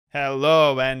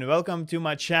Hello and welcome to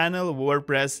my channel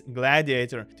WordPress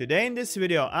Gladiator. Today in this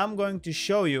video I'm going to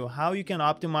show you how you can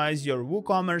optimize your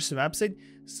WooCommerce website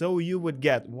so you would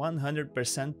get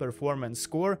 100% performance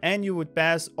score and you would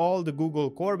pass all the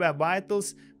Google Core Web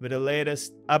Vitals with the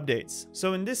latest updates.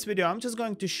 So in this video I'm just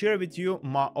going to share with you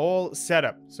my whole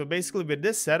setup. So basically with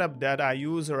this setup that I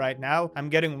use right now, I'm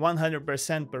getting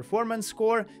 100% performance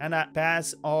score and I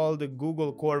pass all the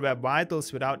Google Core Web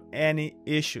Vitals without any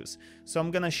issues. So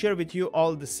I'm gonna share with you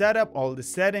all the setup, all the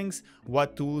settings,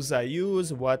 what tools I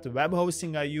use, what web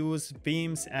hosting I use,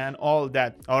 themes and all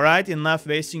that. Alright, enough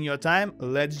wasting your time,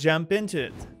 let's jump into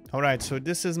it. Alright, so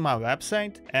this is my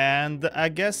website and I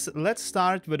guess let's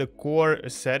start with the core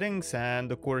settings, and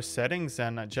the core settings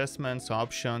and adjustments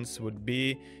options would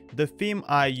be the theme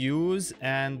I use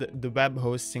and the web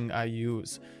hosting I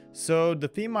use. So the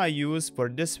theme I use for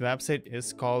this website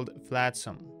is called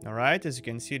Flatsome. Alright, as you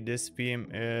can see, this theme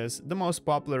is the most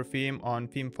popular theme on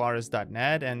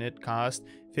themeforest.net and it costs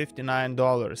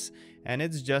 $59 and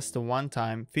it's just a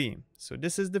one-time theme. So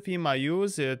this is the theme I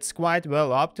use. It's quite well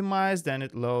optimized and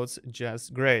it loads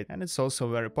just great, and it's also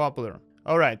very popular.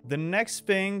 Alright, the next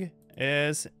thing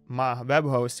is my web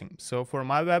hosting. So for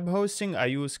my web hosting I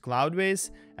use Cloudflare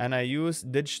and I use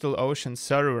DigitalOcean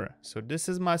server. So this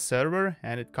is my server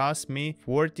and it costs me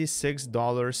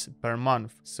 $46 per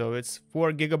month. So it's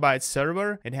 4 GB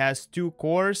server. It has 2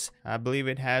 cores. I believe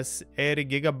it has 80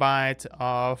 GB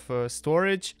of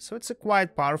storage. So it's a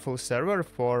quite powerful server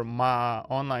for my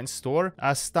online store.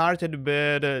 I started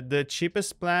with the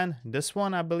cheapest plan, this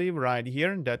one I believe right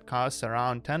here, that costs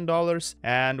around $10,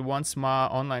 and once my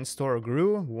online store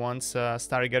grew, once I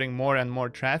started getting more and more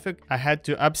traffic, I had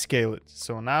to upscale it.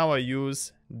 So now I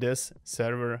use this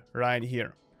server right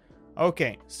here.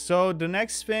 Okay, so the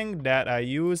next thing that I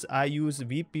use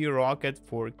VP Rocket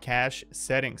for cache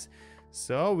settings.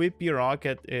 So VP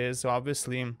Rocket is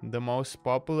obviously the most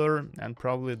popular and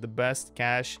probably the best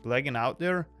cache plugin out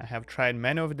there. I have tried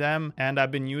many of them and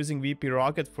I've been using VP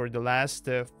Rocket for the last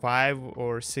 5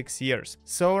 or 6 years.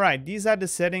 So right, these are the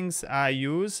settings I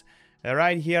use.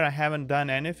 Right here I haven't done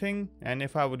anything, and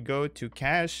if I would go to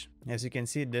cache, as you can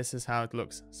see, this is how it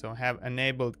looks. So I have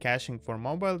enabled caching for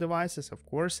mobile devices, of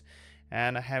course,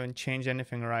 and I haven't changed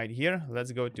anything right here.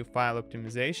 Let's go to file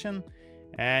optimization,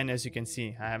 and as you can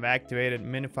see, I have activated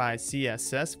minified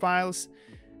CSS files,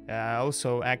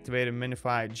 also activated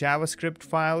minified JavaScript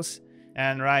files,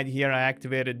 and right here I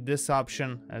activated this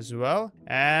option as well.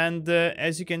 And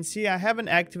as you can see, I haven't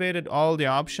activated all the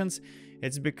options.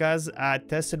 It's because I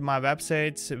tested my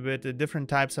websites with different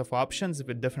types of options,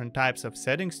 with different types of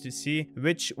settings to see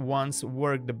which ones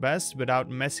work the best without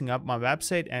messing up my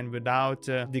website and without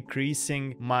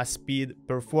decreasing my speed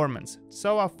performance.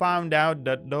 So I found out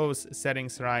that those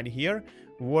settings right here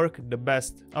work the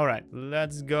best. Alright,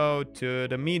 let's go to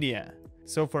the media.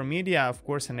 So for media, I of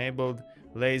course enabled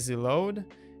lazy load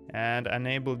and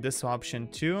enabled this option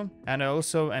too, and I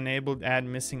also enabled add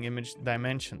missing image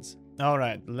dimensions.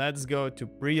 Alright, let's go to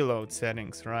preload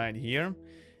settings right here,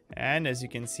 and as you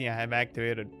can see I have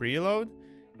activated preload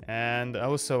and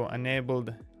also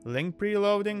enabled link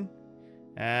preloading.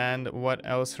 And what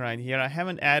else right here, I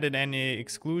haven't added any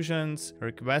exclusions,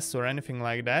 requests or anything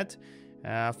like that.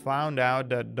 Found out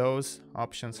that those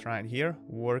options right here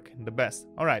work the best.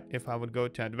 Alright, if I would go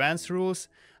to advanced rules,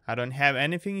 I don't have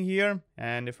anything here.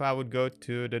 And if I would go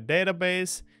to the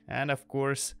database, and of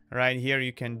course right here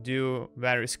you can do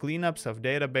various cleanups of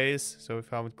database. So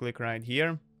if I would click right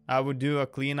here, I would do a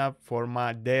cleanup for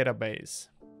my database.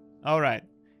 Alright,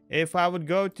 if I would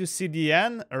go to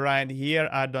CDN, right here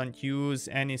I don't use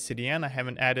any CDN. I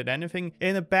haven't added anything.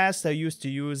 In the past I used to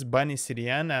use Bunny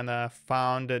CDN and I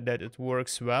found that it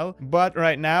works well. But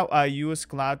right now I use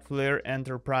Cloudflare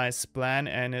Enterprise Plan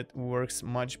and it works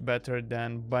much better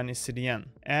than Bunny CDN.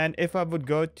 And if I would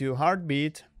go to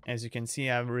Heartbeat, as you can see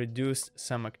I've reduced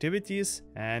some activities,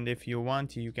 and if you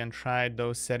want you can try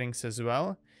those settings as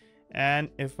well. And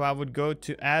if I would go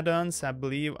to add-ons, I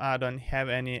believe I don't have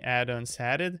any add-ons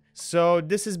added. So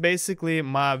this is basically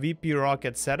my VP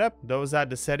Rocket setup. Those are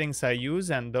the settings I use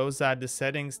and those are the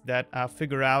settings that I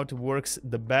figure out works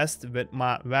the best with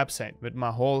my website, with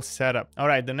my whole setup.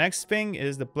 Alright, the next thing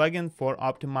is the plugin for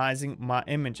optimizing my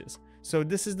images. So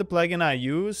this is the plugin I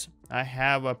use. I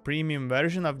have a premium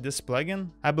version of this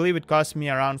plugin. I believe it costs me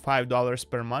around $5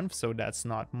 per month, so that's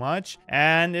not much.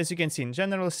 And as you can see in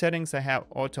general settings, I have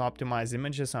auto optimize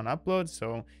images on upload,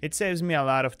 so it saves me a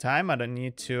lot of time. I don't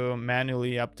need to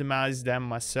manually optimize them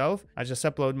myself. I just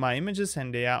upload my images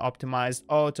and they are optimized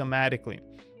automatically.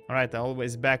 Alright, I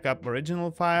always back up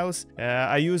original files.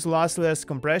 I use lossless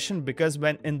compression because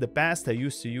when in the past I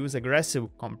used to use aggressive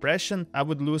compression, I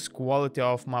would lose quality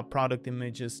of my product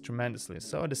images tremendously.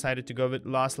 So I decided to go with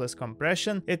lossless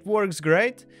compression. It works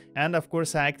great. And of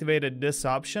course I activated this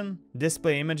option,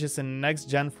 display images in next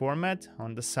gen format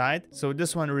on the side. So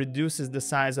this one reduces the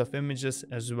size of images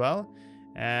as well.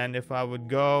 And if I would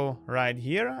go right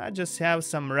here, I just have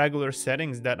some regular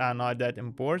settings that are not that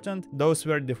important. Those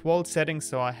were default settings,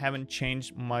 so I haven't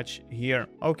changed much here.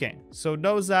 Okay, so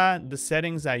those are the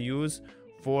settings I use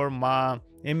for my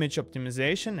image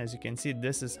optimization. As you can see,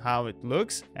 this is how it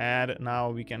looks. And now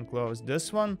we can close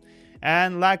this one.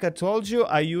 And like I told you,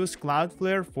 I use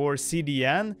Cloudflare for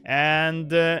CDN,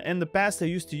 and in the past I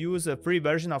used to use a free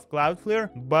version of Cloudflare,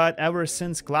 but ever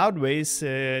since Cloudways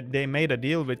they made a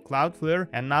deal with Cloudflare,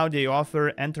 and now they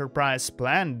offer enterprise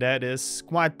plan that is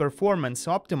quite performance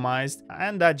optimized,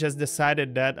 and I just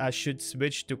decided that I should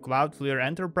switch to Cloudflare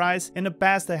Enterprise. In the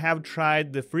past I have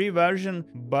tried the free version,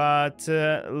 but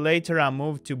later I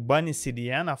moved to Bunny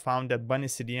CDN. I found that Bunny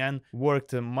CDN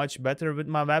worked much better with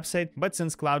my website, but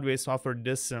since Cloudways offered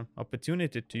this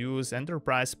opportunity to use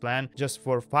enterprise plan just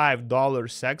for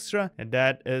 $5 extra, and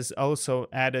that is also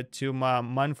added to my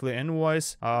monthly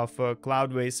invoice of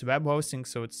Cloudways web hosting,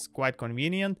 so it's quite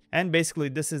convenient. And basically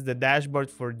this is the dashboard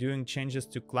for doing changes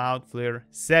to Cloudflare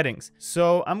settings.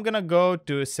 So I'm gonna go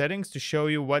to settings to show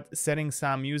you what settings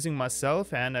I'm using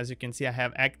myself, and as you can see I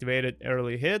have activated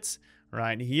early hits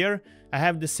right here. I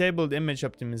have disabled image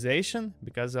optimization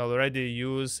because I already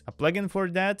use a plugin for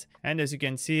that, and as you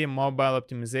can see mobile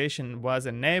optimization was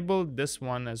enabled, this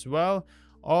one as well.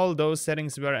 All those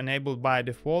settings were enabled by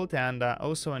default, and I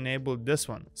also enabled this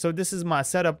one. So this is my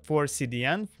setup for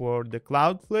CDN for the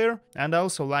Cloudflare, and I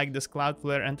also like this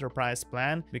Cloudflare Enterprise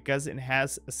plan because it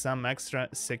has some extra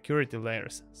security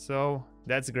layers. So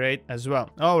that's great as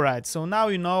well. Alright, so now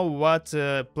you know what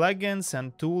plugins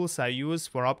and tools I use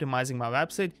for optimizing my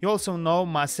website. You also know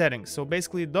my settings. So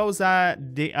basically those are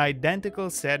the identical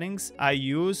settings I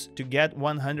use to get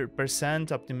 100%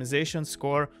 optimization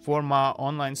score for my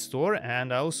online store,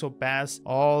 and I also pass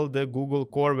all the Google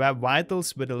Core Web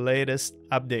Vitals with the latest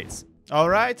updates.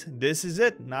 Alright, this is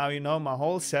it. Now you know my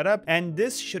whole setup, and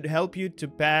this should help you to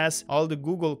pass all the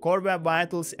Google Core Web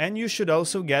Vitals, and you should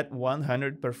also get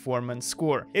 100 performance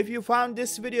score. If you found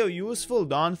this video useful,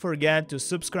 don't forget to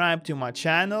subscribe to my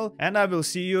channel, and I will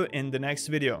see you in the next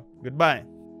video.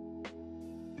 Goodbye.